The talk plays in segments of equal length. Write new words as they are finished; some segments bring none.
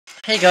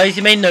Hey guys,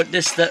 you may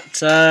notice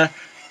that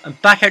I'm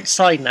back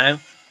outside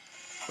now.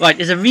 Right,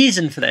 there's a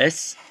reason for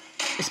this.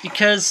 It's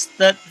because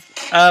that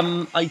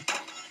I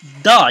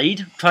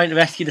died trying to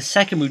rescue the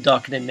second mood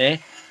darken in there,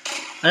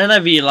 and then I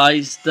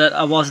realised that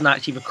I wasn't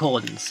actually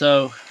recording.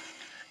 So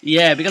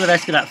yeah, we're gonna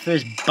rescue that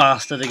first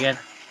bastard again.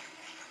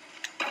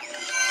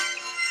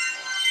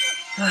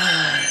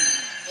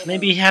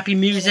 Maybe happy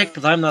music,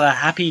 but I'm not a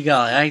happy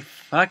guy. I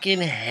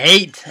fucking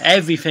hate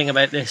everything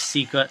about this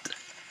secret.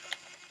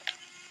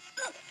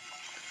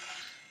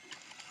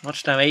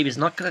 Watch now, Abe is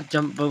not gonna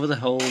jump over the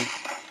hole.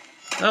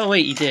 Oh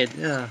wait, he did.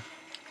 Yeah.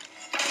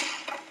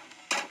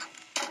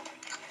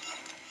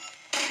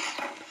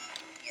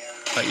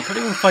 Right, you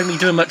probably won't find me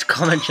doing much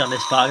commentary on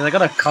this part, because I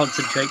gotta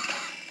concentrate.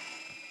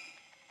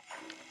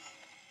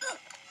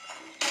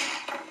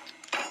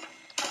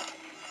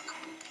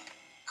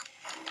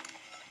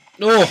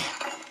 Oh!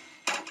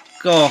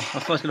 God, I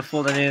thought I was gonna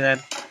fall down here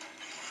then.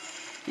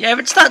 Yeah, if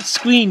it's that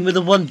screen with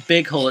the one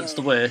big hole, it's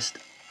the worst.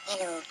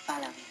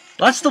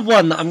 That's the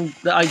one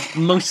that I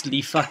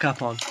mostly fuck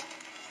up on.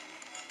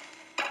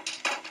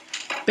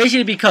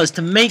 Basically because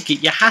to make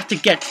it, you have to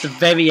get to the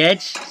very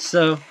edge,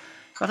 so you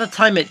have to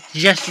time it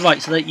just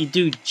right so that you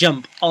do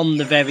jump on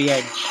the very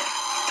edge.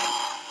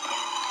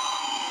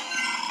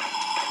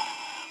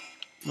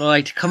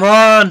 Right, come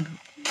on!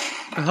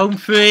 We're home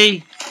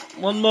free.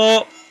 One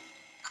more.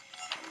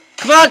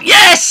 Come on!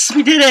 Yes!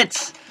 We did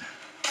it!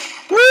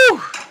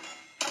 Woo!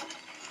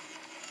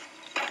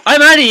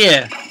 I'm out of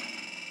here!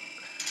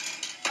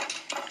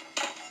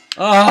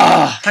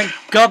 Oh, thank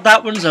God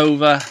that one's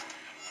over.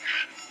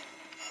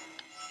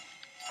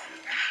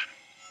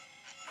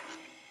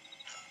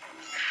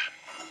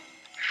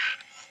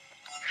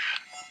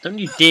 Don't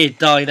you dare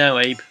die now,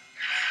 Abe.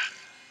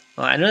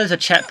 Right, I know there's a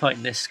checkpoint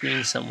in this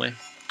screen somewhere.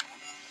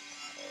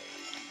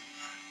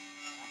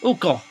 Oh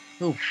God!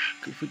 Oh,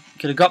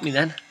 could have got me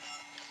then.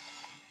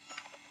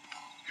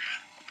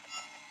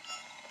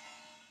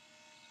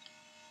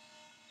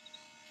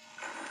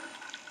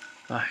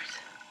 Right,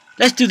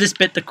 let's do this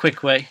bit the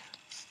quick way.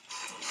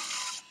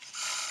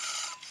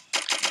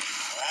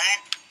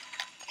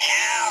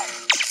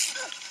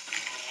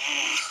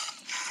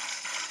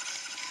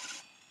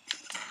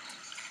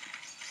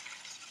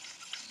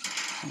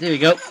 There we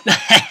go.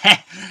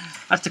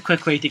 That's the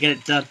quick way to get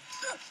it done.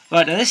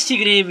 Right, now this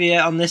secret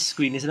area on this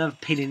screen is another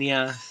pain in the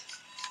ass.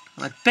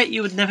 And I bet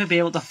you would never be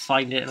able to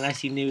find it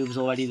unless you knew it was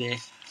already there.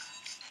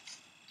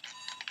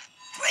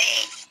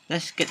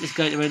 Let's get this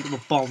guy to run into a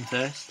bomb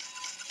first.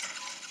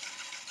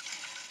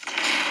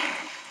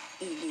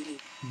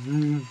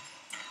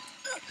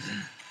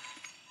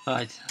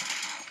 Right.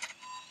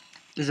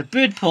 There's a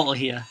bird portal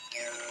here.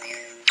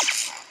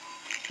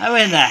 How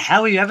in the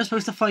hell are you ever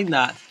supposed to find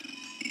that?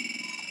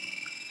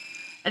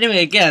 Anyway,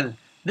 again,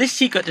 this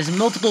secret, there's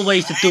multiple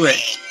ways to do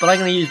it, but I'm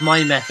going to use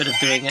my method of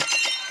doing it.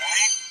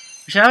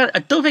 Which I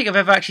don't think I've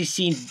ever actually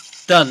seen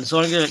done,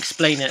 so I'm going to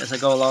explain it as I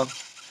go along.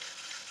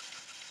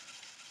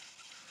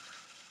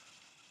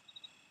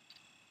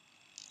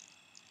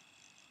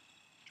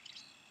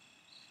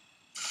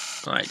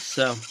 Alright,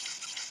 so,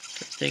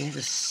 first thing,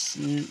 just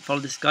follow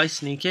this guy,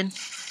 sneak in.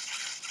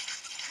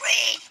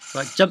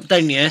 Right, jump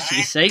down here so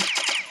you're safe.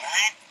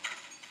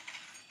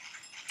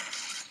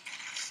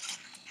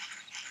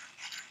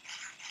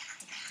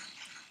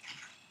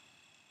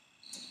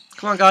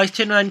 Come on guys,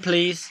 turn around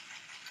please.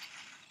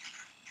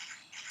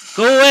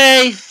 Go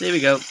away! There we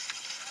go.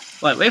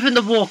 Right, wait for him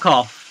to walk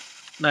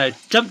off. Now,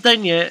 jump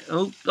down here.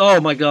 Oh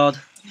my God.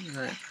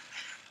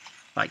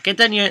 Right, get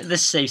down here at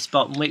this safe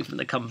spot and wait for him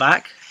to come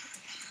back.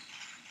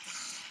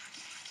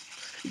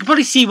 You can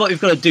probably see what we've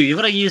got to do. You've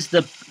got to use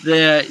the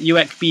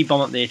UXB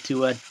bomb up there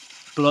to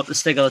blow up the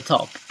stig on the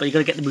top. But you've got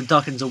to get the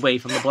Mudokins away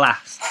from the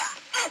blast.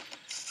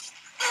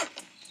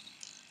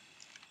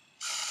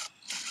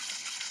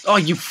 Oh,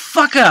 you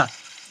fucker!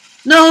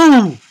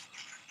 No!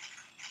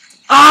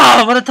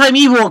 Ah, oh, by the time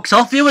he walks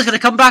off, the other's going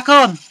to come back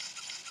on.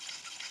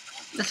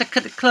 Let's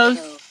cut it close.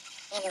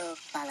 Hello,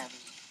 follow me.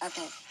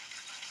 Okay.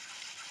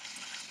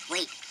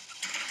 Wait.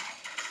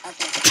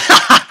 Okay.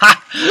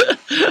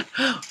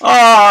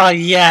 Oh,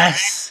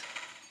 yes.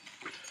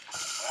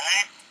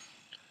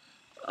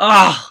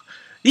 Oh,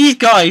 these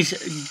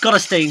guys got to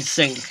stay in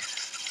sync.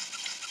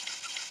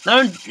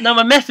 Now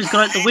my method's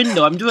gone out the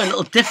window. I'm doing a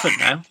little different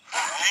now.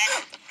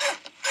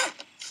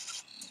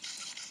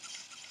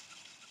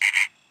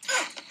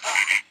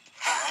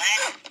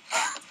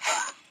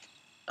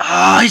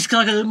 Oh, he's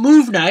not going to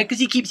move now because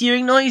he keeps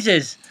hearing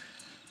noises.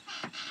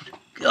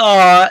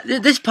 Oh,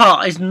 this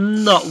part is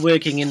not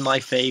working in my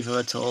favour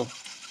at all.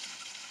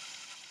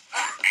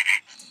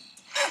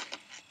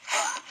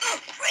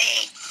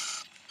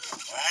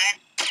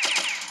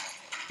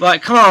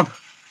 Right, come on.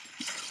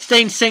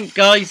 Stay in sync,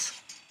 guys.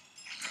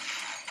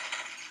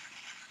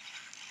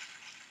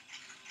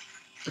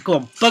 Go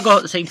on, bug out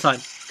at the same time.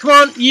 Come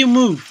on, you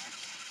move.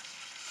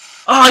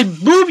 Oh,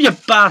 move, you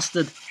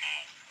bastard.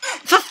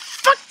 For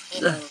fuck.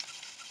 Hello.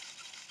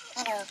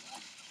 Hello.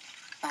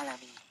 Follow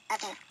me.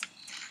 Okay.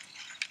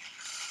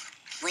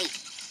 Wait.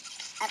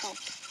 Okay.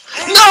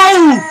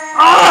 No!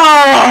 Oh!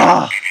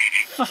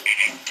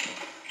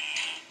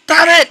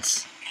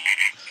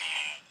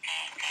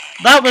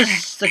 That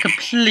was the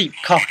complete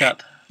cock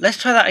up. Let's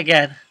try that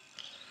again.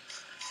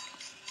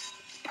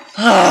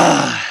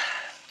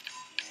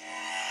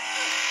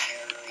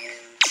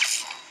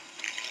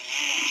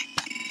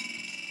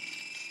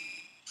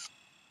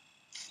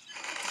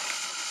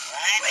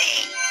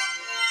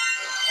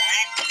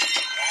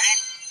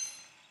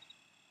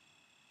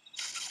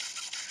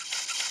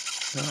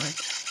 Right.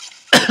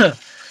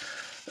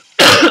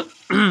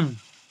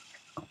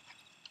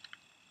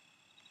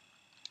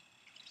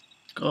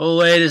 Go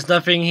away, there's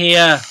nothing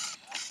here.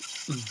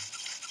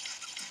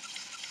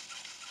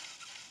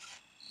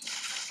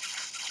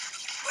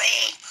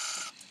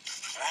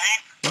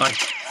 Right.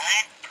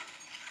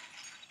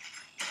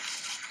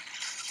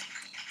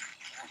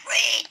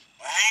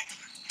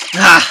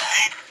 Ah!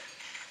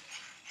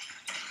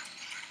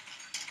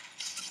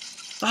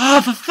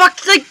 Oh, for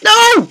fuck's sake,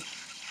 no!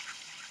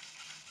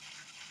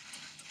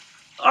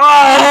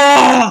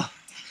 Oh!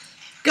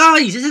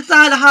 Guys, is it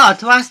that hard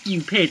to ask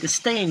you, Pit, to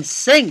stay in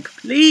sync,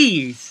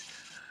 please?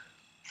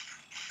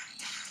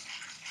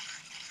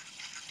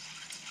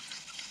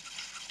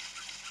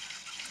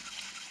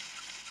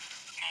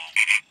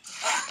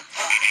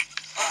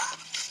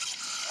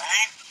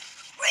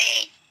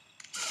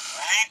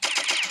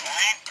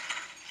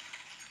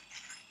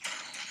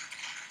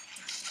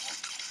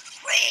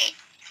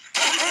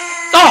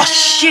 Oh,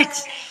 shit!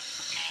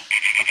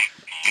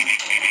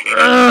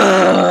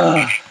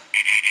 Ugh.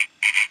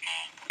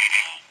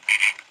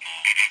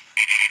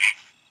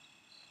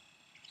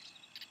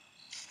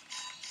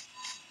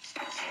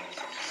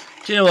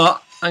 Do you know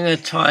what? I'm gonna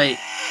try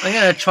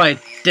a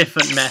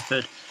different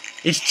method.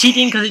 It's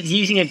cheating because it's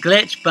using a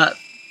glitch, but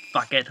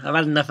fuck it. I've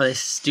had enough of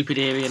this stupid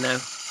area now.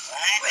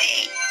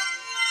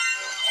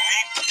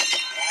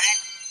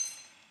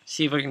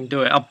 See if I can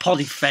do it. I'll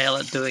probably fail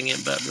at doing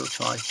it, but we'll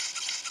try.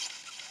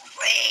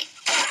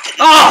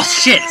 Oh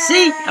shit!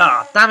 See?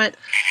 Oh damn it!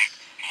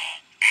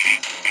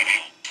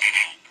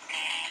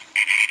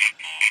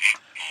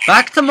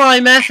 Back to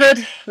my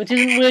method, which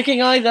isn't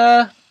working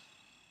either.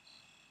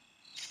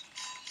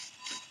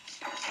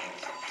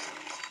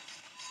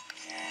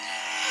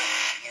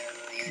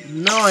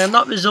 No, I am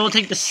not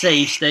resorting to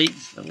save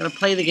states. I'm going to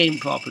play the game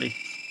properly.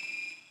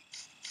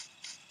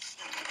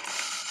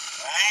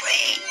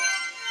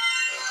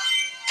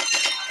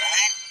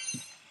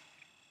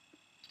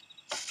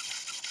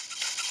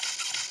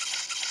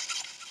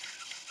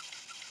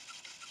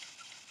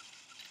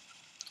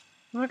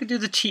 I could do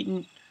the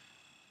cheating.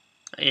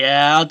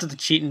 Yeah, I'll do the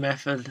cheating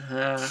method.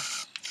 I'm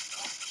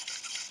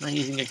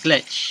using a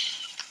glitch.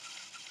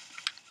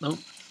 Nope.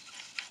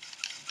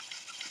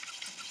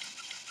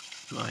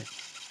 Right.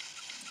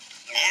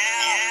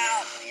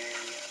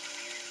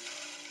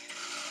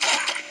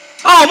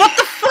 Oh, what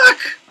the fuck?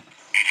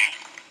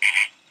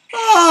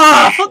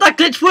 Oh, I thought that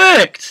glitch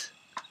worked.